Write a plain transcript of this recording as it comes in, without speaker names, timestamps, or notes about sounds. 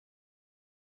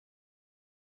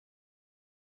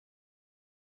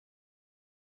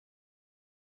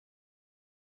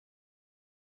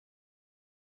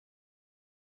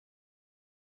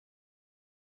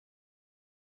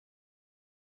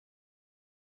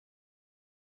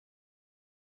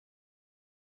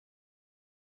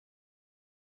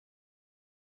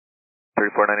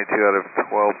3492 out of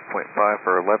 12.5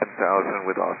 for 11,000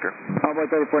 with Oscar. Envoy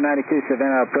 3492,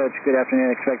 Savannah approach, good afternoon,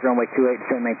 expect runway 28,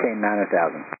 descend, maintain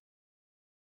 9000.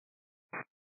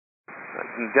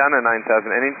 Down to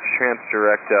 9,000, any chance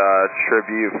direct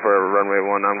tribute for runway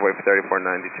 1 Envoy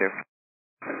 3492?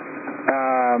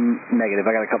 Negative,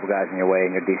 I got a couple guys in your way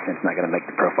and your descent's not going to make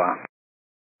the profile.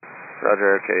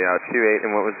 Roger, okay, 28,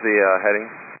 and what was the heading?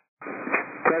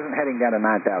 Present heading down to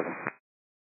 9,000.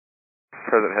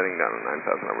 Present heading down to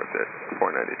 9,000 over at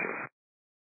 492.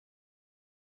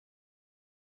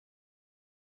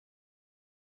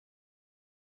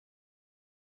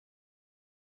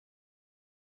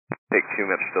 Take too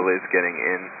much delays getting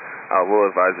in.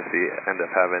 We'll advise if we end up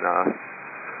having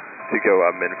to go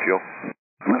min fuel.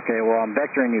 Okay, well I'm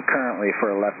vectoring you currently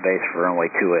for a left base for runway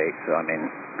 28, so I mean,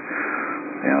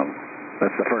 you know,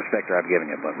 that's the first vector I've given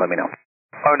you, but let me know.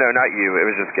 Oh no, not you. It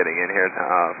was just getting in here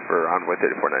for Envoy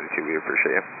 3492. We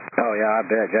appreciate you. Oh yeah, I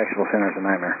bet. Jacksonville Center's a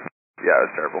nightmare. Yeah, it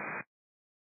was terrible.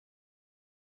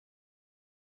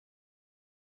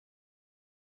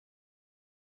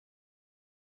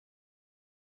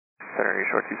 Center Erie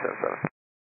Shore 277.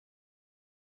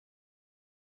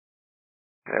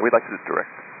 Yeah, we'd like to direct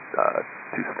to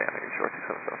Savannah Erie Shore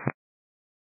 277.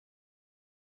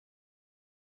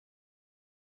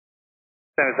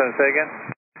 77, say again?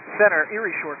 Center,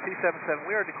 Erie Shore 277.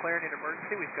 We are declaring an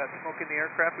emergency. We've got smoke in the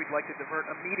aircraft. We'd like to divert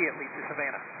immediately to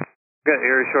Savannah. Good,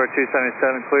 Erie Shore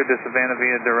 277, cleared to Savannah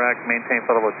via direct. Maintain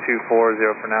flight level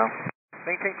 240 for now.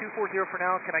 Maintain 240 for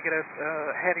now. Can I get a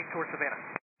heading towards Savannah?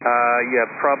 Yeah,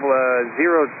 probably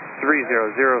 030, 030.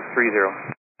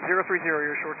 030,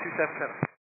 Erie Shore 277.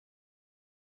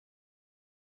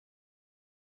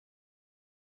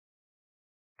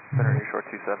 Center Erie Shore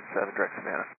 277, direct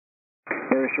Savannah.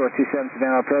 Erie Shore 27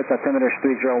 Savannah approach, altimeter is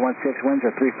 3016, winds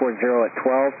are 340 at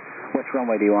 12. Which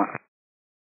runway do you want?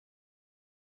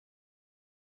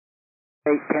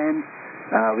 810,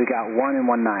 we got 1 and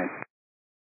 19.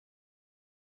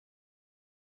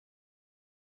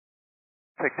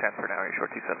 Take 10 for now, Erie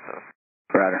Shore 277.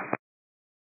 Roger.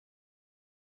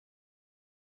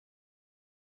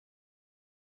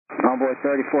 Envoy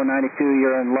 3492,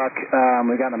 you're in luck.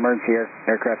 We got an emergency here.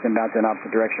 Aircraft inbound in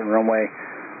opposite direction, runway.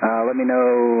 Let me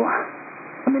know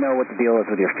what the deal is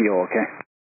with your fuel, okay?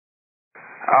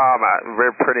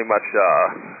 We're pretty much,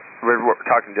 we're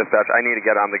talking dispatch. I need to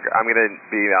get on the, I'm going to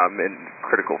be in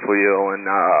critical fuel and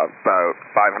about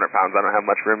 500 pounds. I don't have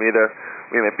much room either.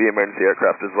 We might be emergency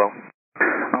aircraft as well.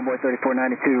 Envoy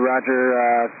 3492, roger,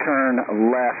 turn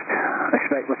left.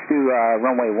 Let's do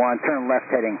runway 1, turn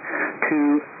left heading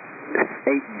 280.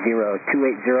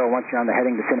 Once you're on the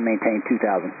heading, descend and maintain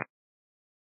 2000.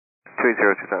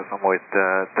 280, 2000, Envoy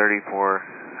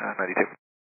 3492.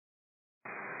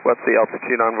 What's the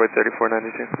altitude, Envoy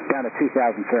 3492? Down to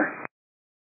 2000, sir.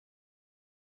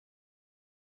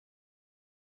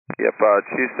 Yep,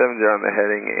 270 on the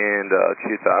heading and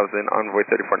 2000, Envoy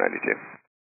 3492.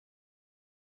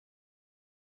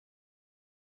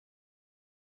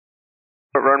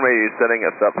 What runway are you setting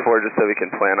us up for just so we can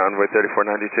plan Envoy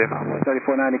 3492? Envoy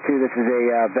 3492, this is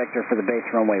a vector for the base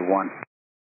runway 1.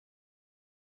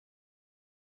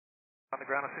 On the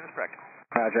ground as soon as practical.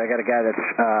 Roger, I got a guy that's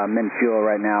min fuel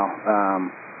right now.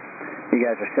 You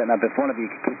guys are setting up. If one of you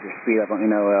could keep your speed up, let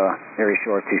me know, Erie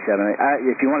Shore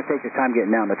 27. If you want to take your time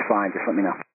getting down, that's fine. Just let me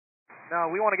know. No,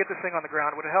 we want to get this thing on the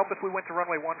ground. Would it help if we went to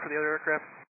runway 1 for the other aircraft?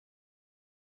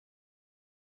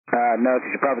 No,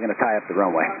 because you're probably going to tie up the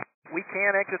runway. We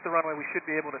can exit the runway. We should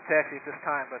be able to taxi at this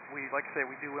time, but we, like I say,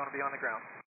 we do want to be on the ground.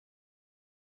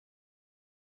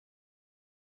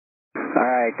 All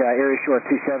right, Erie Shore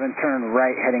 27, turn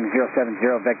right, heading 070,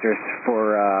 vectors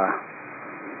for,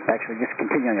 actually just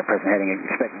continue on your present heading,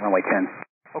 expecting runway 10.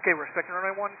 Okay, we're expecting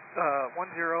runway 10, and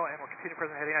we'll continue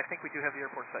present heading. I think we do have the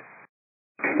airport site.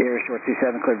 Erie Shore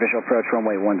 27, clear visual approach,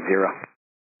 runway 10.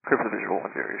 Clear for the visual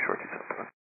 10, Erie Shore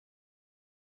 27.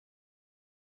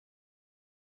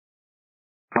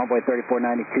 Envoy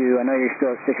 3492, I know you're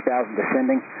still at 6,000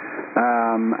 descending.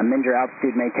 Amend your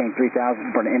altitude, maintain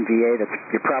 3,000 for an MVA that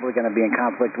you're probably going to be in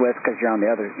conflict with because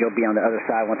you'll be on the other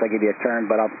side once I give you a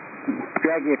turn, but I'll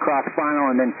drag you across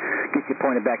final and then get you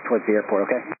pointed back towards the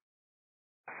airport, okay?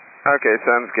 Okay,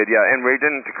 sounds good, yeah, and we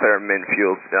didn't declare min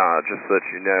fuel, just so that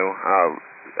you know.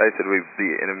 I said we'd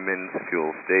be in a min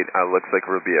fuel state. Looks like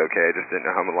we'll be okay. I just didn't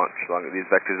know how much longer these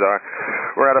vectors are.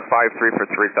 We're at a 5-3 for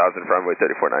 3,000 for Envoy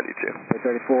 3492.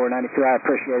 3492, I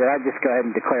appreciate it. I'd just go ahead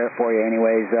and declare it for you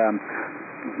anyways,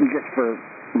 just for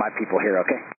my people here,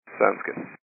 okay? Sounds good.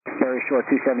 Erie Shore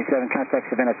 277, contact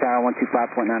Savannah Tower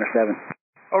 125.907.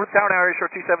 Over the tower now, Erie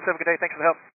Shore 277, good day. Thanks for the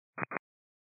help.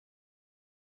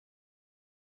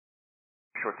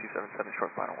 Shore 277,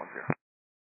 short final 10.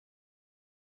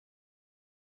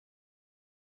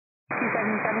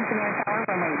 277 Savannah Tower,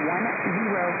 runway 10,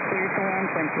 clear to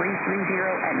land, wind 330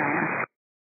 at 9er.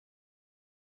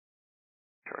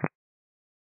 Sure.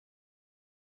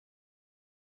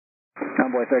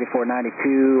 Envoy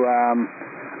 3492,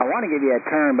 I want to give you a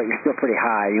turn, but you're still pretty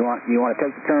high. You want to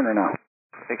take the turn or no?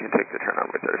 You can take the turn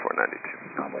on with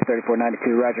 3492. Envoy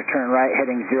 3492, roger, turn right,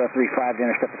 heading 035 to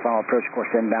intercept the final approach course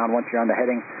inbound. Once you're on the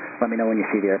heading, let me know when you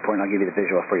see the airport and I'll give you the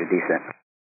visual for your descent.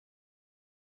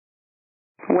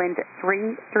 Wind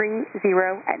 330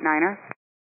 at 9er.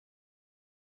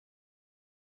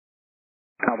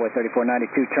 Envoy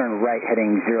 3492, turn right,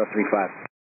 heading 035.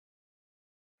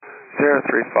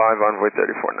 035, Envoy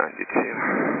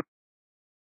 3492.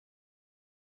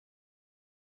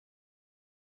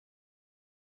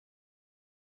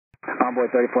 Envoy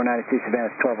 3492,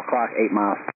 Savannah's 12 o'clock, 8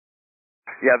 miles.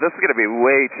 Yeah, this is going to be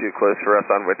way too close for us,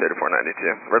 Envoy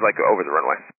 3492. We're like over the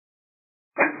runway.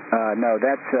 No,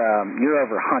 that's, you're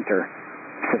over Hunter.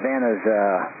 Savannah's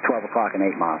 12 o'clock and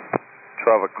 8 miles.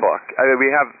 12 o'clock. I mean,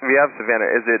 we have Savannah.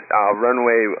 Is it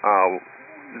runway 01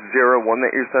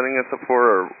 that you're setting us up for,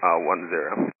 or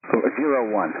 10?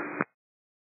 01.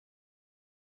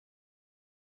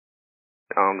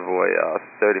 Envoy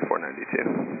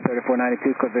 3492.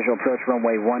 3492, clear visual approach,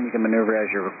 runway 1. You can maneuver as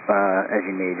you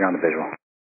need. You're on the visual.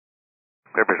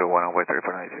 Clear visual 1, Envoy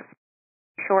 3492.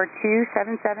 Shore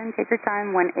 277, take your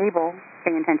time when able,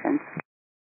 pay attention.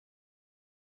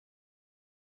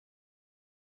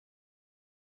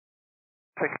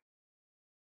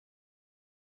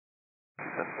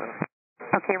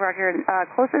 Okay, Roger.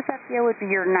 Closest FTO would be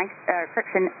your next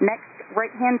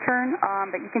right-hand turn,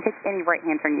 but you can take any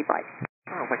right-hand turn you'd like.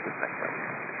 Oh, like this next right.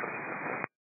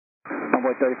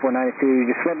 Envoy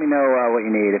 3492, just let me know what you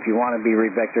need. If you want to be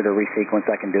revectored or resequenced,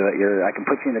 I can do it. I can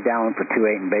put you in the downwind for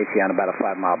 28 and base you on about a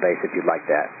 5-mile base if you'd like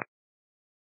that.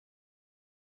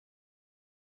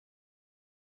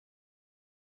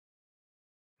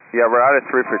 Yeah, we're out of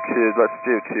 3 for 2. Let's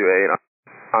do 28.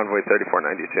 Envoy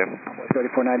 3492. Envoy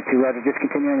 3492, roger. Just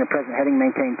continue on your present heading,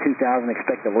 maintain 2000.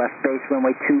 Expect the left base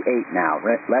runway 28 now.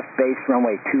 Left base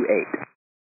runway 28.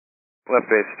 Left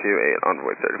base 28,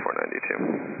 Envoy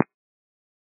 3492.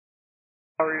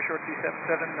 Erie Shore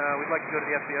 277, we'd like to go to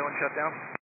the FBO and shut down.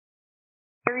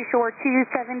 Erie Shore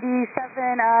 277,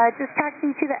 just taxi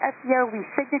to the FBO. We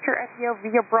signature FBO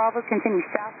via Bravo, continue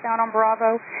southbound on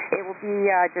Bravo. It will be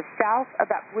just south of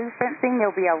that blue fencing.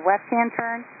 There will be a left-hand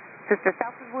turn. Just to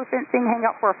south of the blue fencing, hang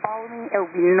out for a follow me. It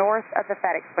will be north of the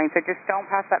FedEx plane, so just don't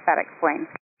pass that FedEx plane.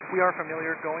 We are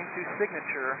familiar, going to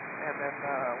signature, and then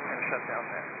we're going to shut down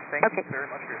there. Thank you very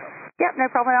much for your help. Yep, no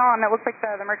problem at all, and it looks like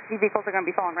the emergency vehicles are going to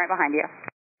be following right behind you.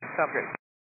 Sounds great.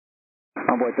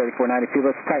 Envoy 3492,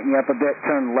 let's tighten you up a bit.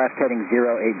 Turn left heading 080.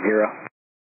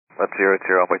 Left 080,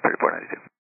 Envoy 3492.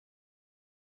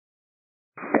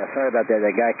 Yeah, sorry about that.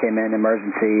 That guy came in,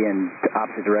 emergency and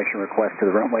opposite direction request to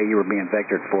the runway you were being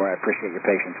vectored for. I appreciate your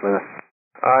patience with us.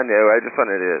 No, I just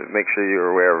wanted to make sure you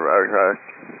were aware of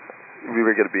we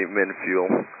were going to be min-fuel,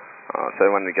 so I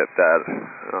wanted to get that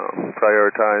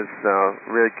prioritized.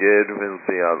 Really good. We'll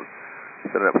be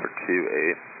setting up for 28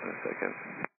 in a second.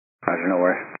 Roger, no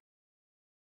worries.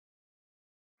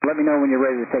 Let me know when you're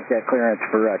ready to take that clearance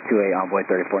for 28 Envoy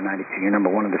 3492. You're number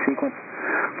 1 in the sequence,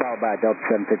 followed by Delta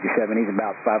 757. He's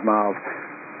about 10 miles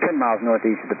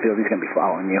northeast of the field. He's going to be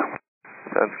following you.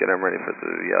 Sounds good. I'm ready for the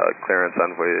clearance,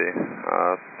 Envoy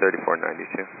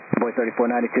 3492. Envoy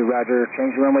 3492, roger.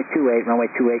 Change the runway 28. Runway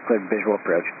 28, cleared visual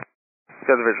approach.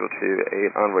 Got the visual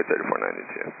 28, Envoy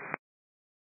 3492.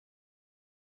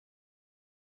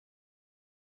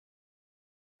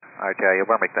 Alright, yeah, you'll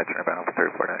want to make that turn about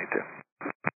Envoy 3492.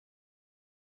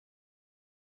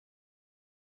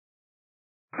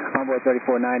 Envoy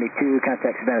 3492,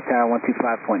 contact Savannah Tower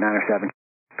 125.907.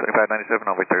 2597,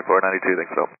 Envoy 3492,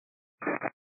 thanks, Phil.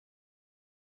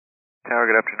 Tower,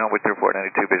 good afternoon, Envoy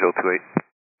 3492, visual 28.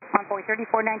 Envoy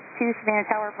 3492, Savannah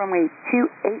Tower, runway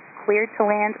 28, cleared to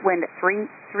land, wind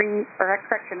 33,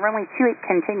 runway 28,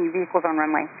 continue, vehicles on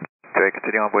runway. 28,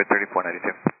 continue, Envoy 3492.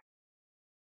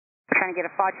 We're trying to get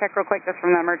a FOD check real quick just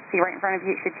from the emergency right in front of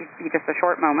you. It should be just a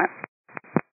short moment.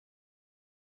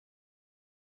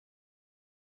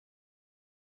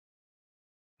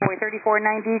 Runway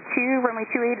 3492, runway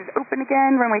 28 is open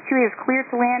again. Runway 28 is cleared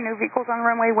to land. No vehicles on the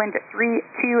runway. Wind 320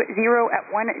 at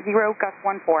 10, gust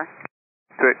 14.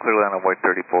 28, clear to land, Envoy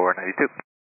 3492.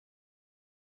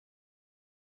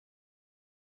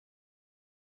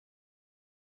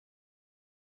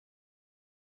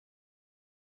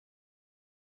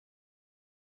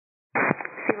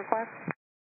 See request?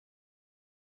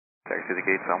 Taxi the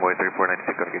gates, Envoy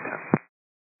 3492, go to gate 10.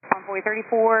 Envoy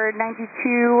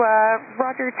 3492,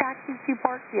 roger, taxi to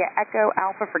park via Echo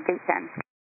Alpha for gate 10.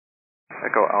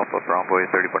 Echo Alpha for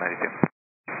Envoy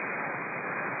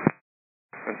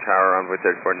 3492. And Tower, Envoy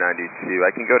 3492.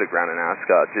 I can go to ground and ask,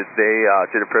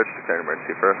 did approach declare an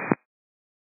emergency for us?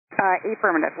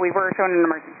 Affirmative. We were showing an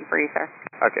emergency for you, sir.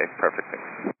 Okay, perfect, thanks.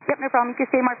 Yep, no problem. You can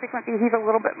stay my frequency. He's a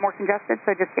little bit more congested,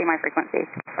 so just stay my frequency.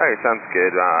 Alright, sounds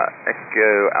good.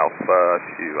 Echo Alpha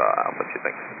to Alpha 2,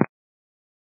 thanks.